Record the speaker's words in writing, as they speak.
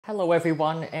Hello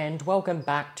everyone and welcome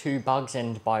back to Bugs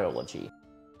and Biology.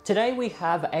 Today we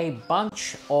have a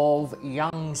bunch of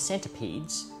young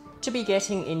centipedes to be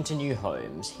getting into new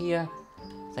homes. Here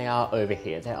they are over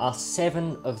here. There are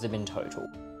 7 of them in total.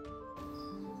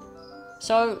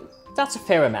 So that's a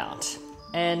fair amount,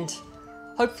 and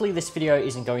hopefully this video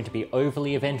isn't going to be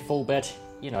overly eventful, but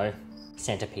you know,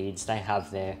 centipedes, they have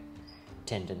their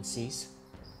tendencies.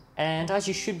 And as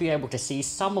you should be able to see,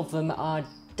 some of them are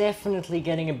definitely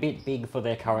getting a bit big for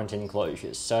their current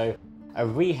enclosures, so a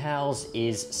rehouse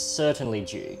is certainly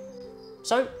due.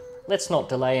 So let's not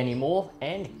delay anymore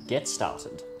and get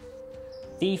started.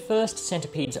 The first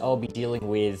centipedes I'll be dealing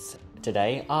with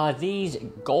today are these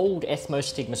gold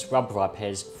Ethmostigmus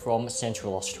rubripes from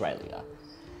Central Australia.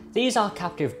 These are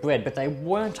captive-bred, but they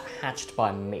weren't hatched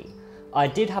by me. I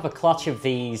did have a clutch of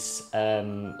these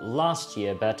last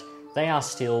year, but they are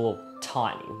still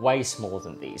tiny, way smaller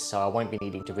than these, so I won't be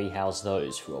needing to rehouse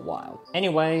those for a while.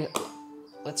 Anyway,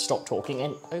 let's stop talking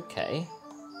and okay.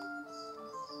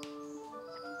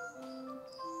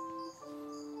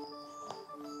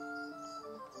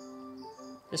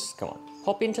 Just come on,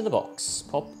 pop into the box.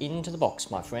 Pop into the box,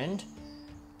 my friend.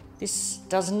 This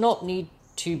does not need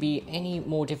to be any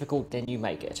more difficult than you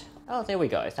make it. Oh, there we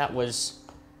go. That was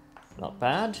not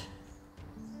bad.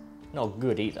 Not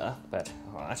good either, but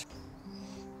alright.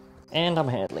 And I'm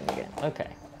handling again. Okay.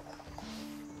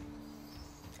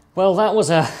 Well, that was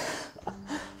a...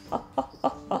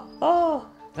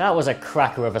 that was a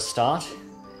cracker of a start.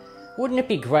 Wouldn't it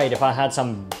be great if I had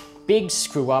some big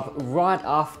screw-up right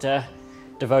after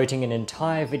devoting an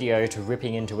entire video to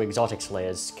ripping into exotic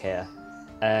layers care?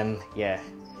 Yeah.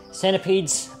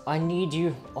 Centipedes, I need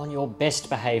you on your best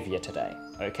behaviour today,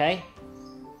 okay?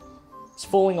 It's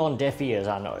falling on deaf ears,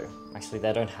 I know. Actually,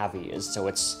 they don't have ears, so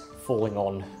it's falling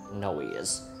on no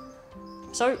ears.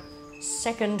 So,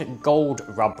 second gold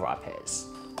rubripes.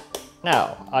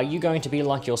 Now, are you going to be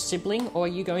like your sibling, or are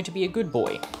you going to be a good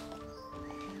boy?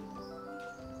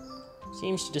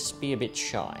 Seems to just be a bit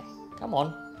shy. Come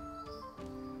on.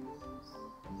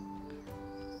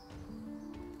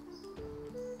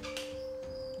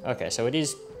 Okay, so it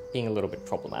is being a little bit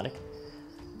problematic.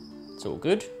 It's all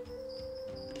good.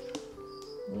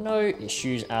 No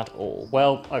issues at all.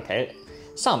 Well, okay,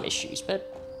 some issues,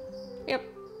 but yep.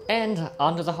 And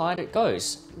under the hide it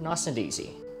goes. Nice and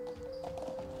easy.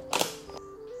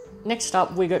 Next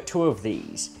up, we got 2 of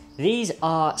these. These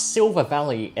are Silver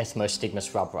Valley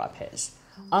Ethmostigmus rubripes.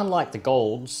 Unlike the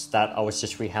golds that I was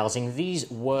just rehousing,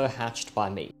 these were hatched by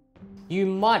me. You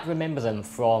might remember them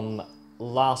from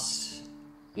last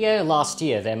year.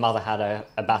 Their mother had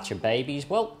a batch of babies.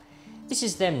 Well, this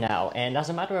is them now, and as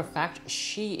a matter of fact,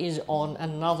 she is on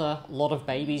another lot of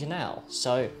babies now,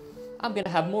 so I'm going to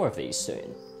have more of these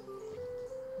soon.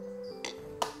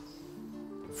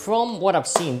 From what I've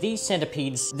seen, these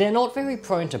centipedes, they're not very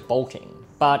prone to bolting,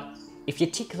 but if you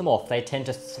tick them off, they tend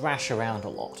to thrash around a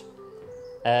lot.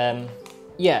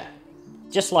 Yeah,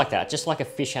 just like that, just like a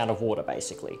fish out of water,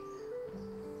 basically.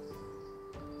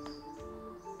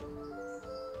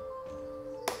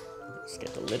 Let's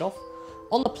get the lid off.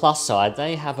 On the plus side,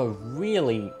 they have a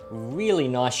really, really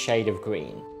nice shade of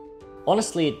green.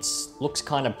 Honestly, it looks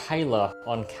kind of paler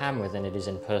on camera than it is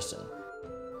in person.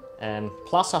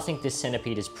 Plus, I think this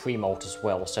centipede is pre-molt as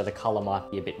well, so the colour might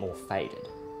be a bit more faded.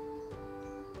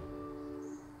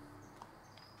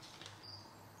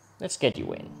 Let's get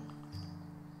you in.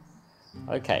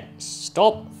 Okay,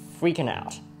 stop freaking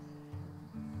out.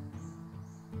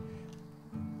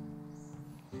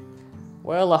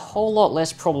 Well, a whole lot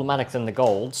less problematic than the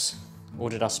golds.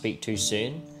 Or did I speak too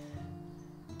soon?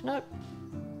 Nope.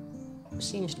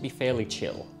 Seems to be fairly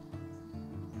chill.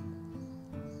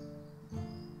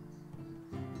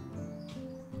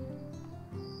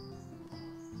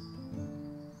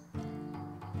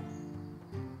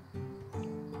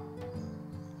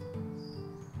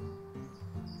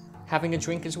 Having a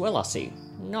drink as well, I see.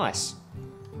 Nice.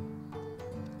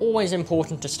 Always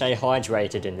important to stay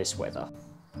hydrated in this weather.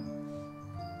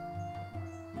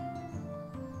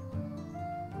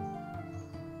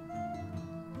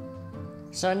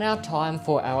 So now time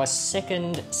for our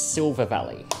second Silver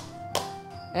Valley.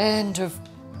 And of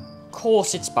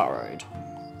course it's burrowed.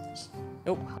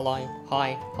 Oh, hello,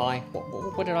 hi.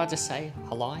 What did I just say?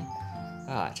 Hello?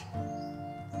 Alright.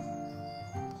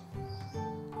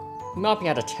 You might be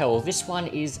able to tell, this one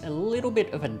is a little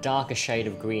bit of a darker shade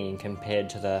of green compared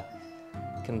to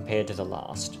the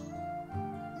last.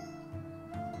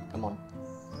 Come on.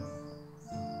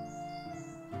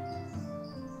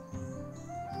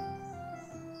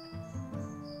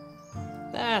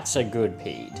 That's a good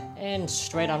peed. And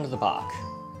straight under the bark.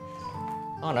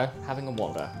 Oh no, having a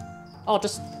wander. Oh,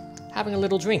 just having a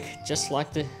little drink, just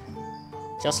like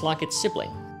its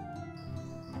sibling.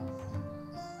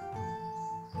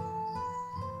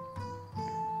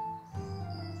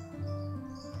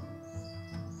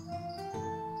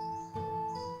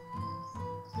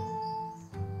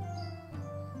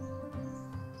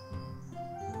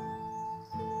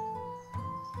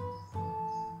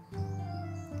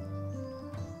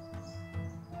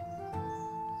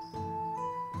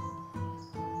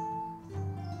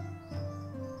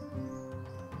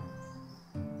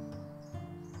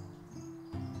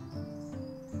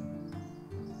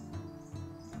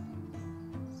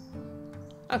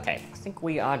 Okay, I think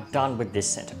we are done with this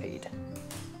centipede.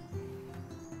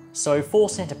 So 4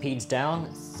 centipedes down,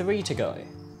 3 to go.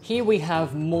 Here we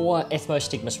have more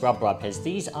Ethmostigmus rubripes.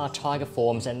 These are tiger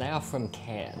forms and they are from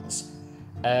Cairns.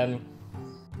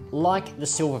 Like the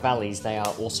Silver Valleys, they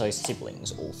are also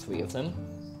siblings, all 3 of them.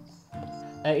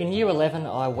 In year 11,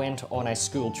 I went on a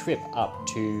school trip up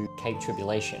to Cape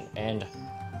Tribulation and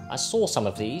I saw some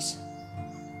of these.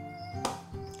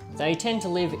 They tend to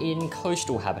live in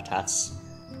coastal habitats.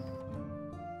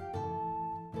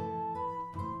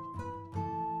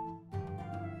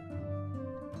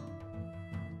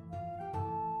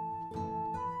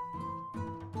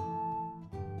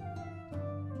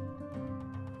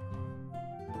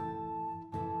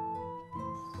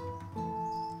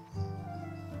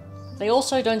 They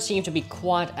also don't seem to be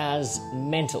quite as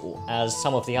mental as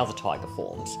some of the other tiger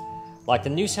forms. Like the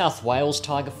New South Wales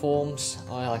tiger forms,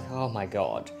 oh my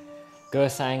god.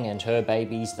 Gerthang and her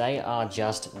babies, they are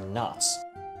just nuts.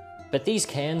 But these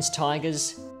Cairns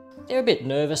tigers, they're a bit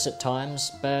nervous at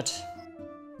times, but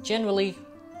generally,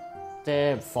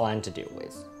 they're fine to deal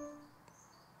with.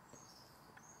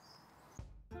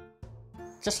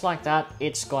 Just like that,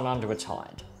 it's gone under its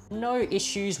hide. No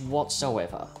issues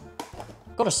whatsoever.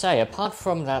 Gotta say, apart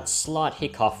from that slight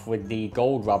hiccup with the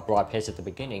gold rubripes at the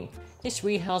beginning, this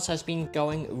rehouse has been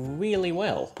going really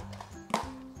well.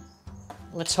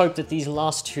 Let's hope that these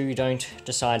last 2 don't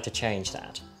decide to change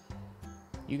that.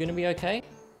 You gonna be okay?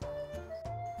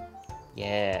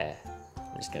 Yeah.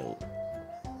 I'm just gonna...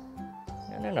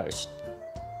 No.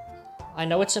 I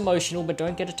know it's emotional, but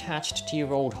don't get attached to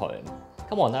your old home.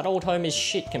 Come on, that old home is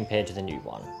shit compared to the new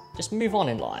one. Just move on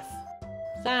in life.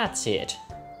 That's it.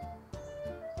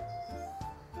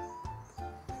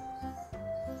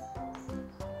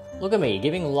 Look at me,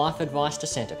 giving life advice to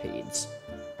centipedes.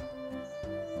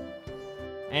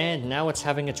 And now it's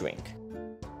having a drink.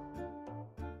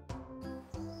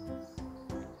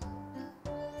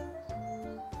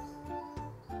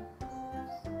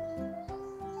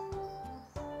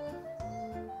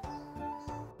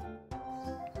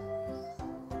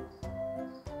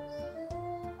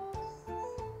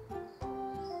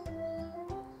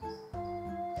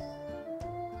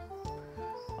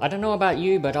 I don't know about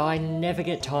you, but I never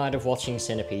get tired of watching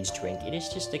centipedes drink. It is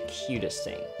just the cutest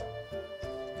thing.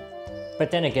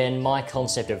 But then again, my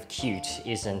concept of cute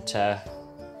isn't,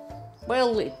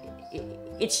 well,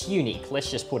 it's unique,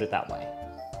 let's just put it that way.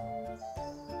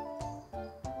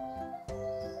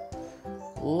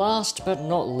 Last but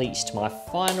not least, my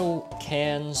final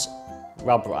Cairns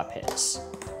rubripes.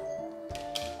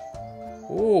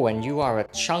 Ooh, and you are a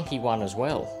chunky one as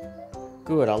well.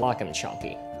 Good, I like them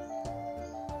chunky.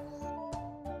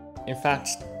 In fact,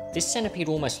 this centipede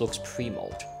almost looks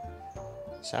pre-molt,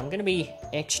 so I'm going to be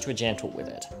extra gentle with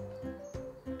it.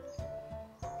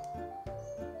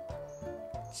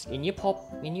 It's in your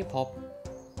pop, in your pop.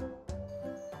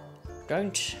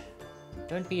 Don't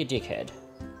be a dickhead.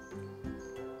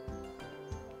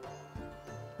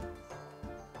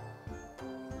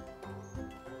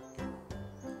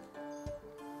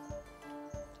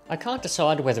 I can't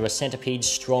decide whether a centipede's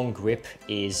strong grip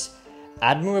is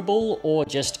admirable or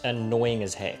just annoying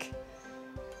as heck.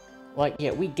 Like, yeah,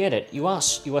 we get it. You are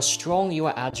strong, you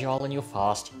are agile, and you're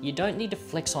fast. You don't need to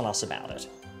flex on us about it.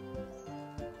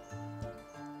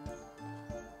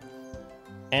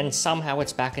 And somehow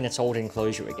it's back in its old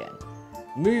enclosure again.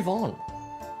 Move on.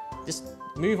 Just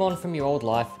move on from your old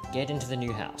life, get into the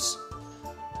new house.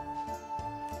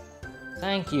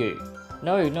 Thank you.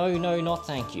 No, not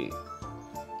thank you.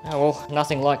 Oh well,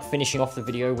 nothing like finishing off the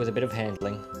video with a bit of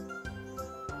handling.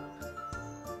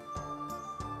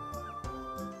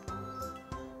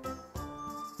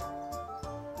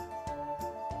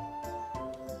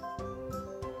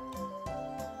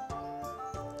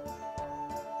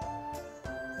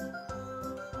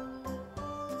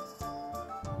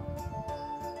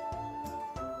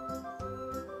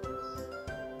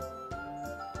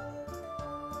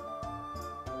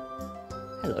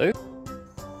 Hello.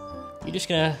 You're just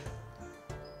gonna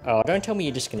Oh, don't tell me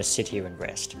you're just gonna sit here and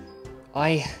rest.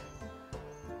 I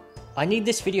need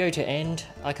this video to end.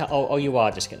 I can't. Oh, you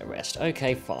are just gonna rest.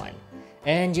 Okay, fine.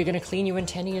 And you're gonna clean your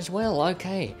antennae as well.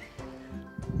 Okay.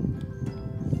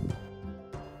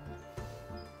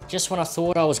 Just when I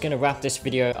thought I was gonna wrap this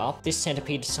video up, this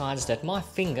centipede decides that my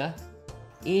finger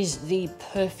is the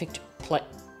perfect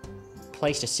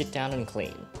place to sit down and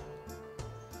clean.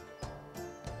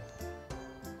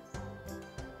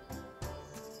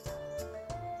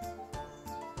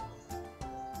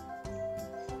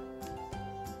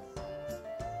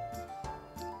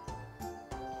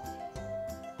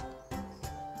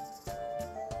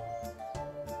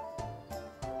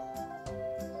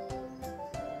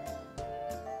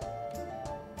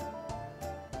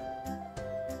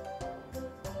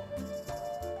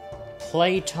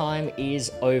 Playtime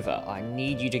is over. I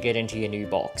need you to get into your new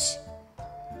box.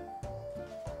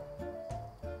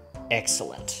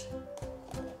 Excellent.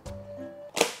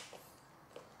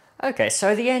 Okay,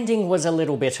 so the ending was a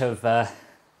little bit of,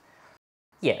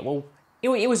 yeah, well,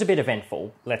 it was a bit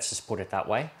eventful, let's just put it that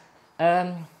way.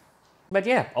 But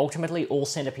yeah, ultimately all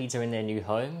centipedes are in their new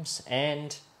homes,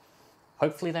 and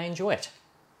hopefully they enjoy it.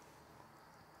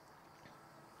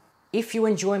 If you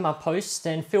enjoy my posts,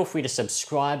 then feel free to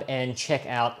subscribe and check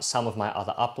out some of my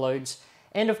other uploads.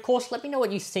 And of course, let me know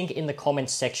what you think in the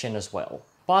comments section as well.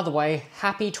 By the way,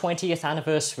 happy 20th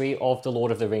anniversary of the Lord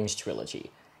of the Rings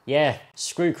trilogy. Yeah,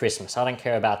 screw Christmas, I don't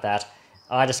care about that.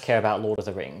 I just care about Lord of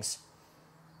the Rings.